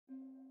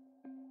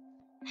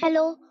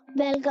Hello,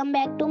 welcome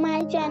back to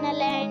my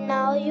channel and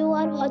now you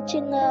are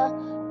watching a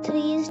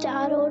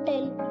 3-star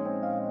hotel.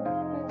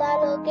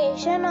 The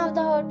location of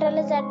the hotel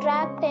is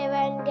attractive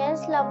and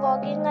guests love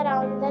walking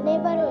around the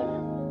neighborhood.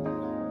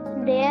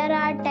 There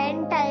are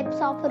 10 types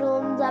of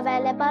rooms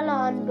available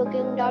on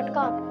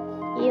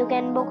booking.com. You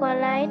can book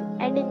online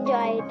and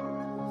enjoy it.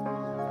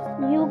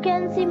 You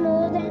can see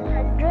more than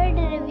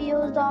 100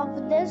 reviews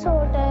of this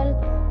hotel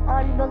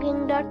on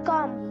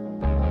booking.com.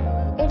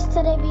 Its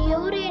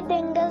review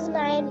rating is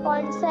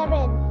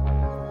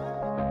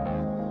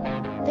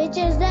 9.7, which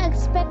is the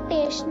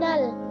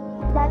expectational.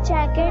 The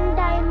check-in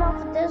time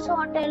of this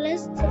hotel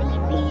is 3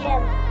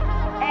 p.m.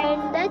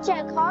 and the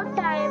check-out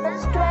time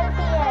is 12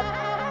 p.m.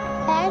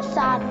 Pets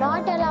are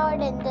not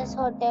allowed in this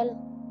hotel.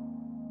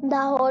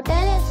 The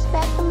hotel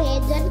accepts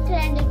major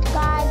credit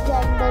cards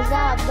and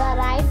reserves the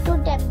right to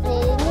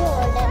temporarily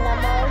hold an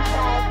amount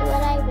prior to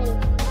arrival.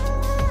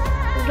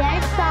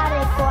 Guests are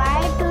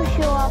required to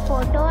show a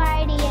photo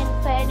ID and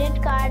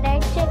credit card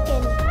at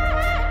check-in.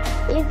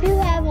 If you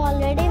have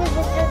already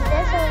visited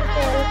this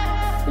hotel,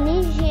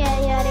 please share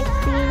your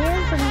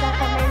experience in the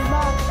comment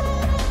box.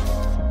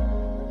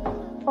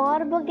 For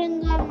booking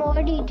or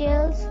more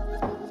details,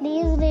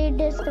 please read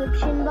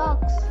description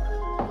box.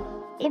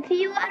 If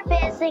you are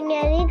facing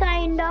any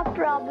kind of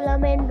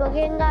problem in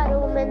booking a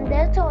room in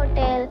this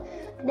hotel,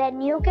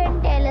 then you can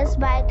tell us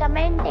by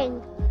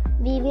commenting.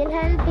 We will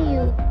help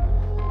you.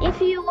 If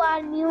you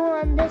are new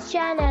on this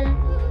channel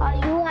or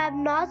you have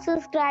not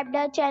subscribed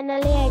our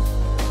channel yet,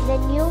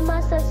 then you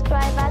must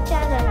subscribe our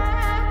channel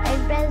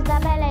and press the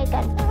bell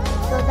icon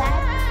so that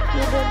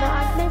you do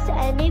not miss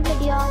any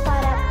video of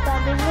our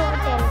upcoming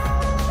hotel.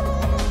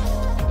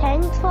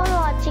 Thanks for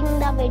watching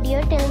the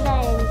video till the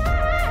end.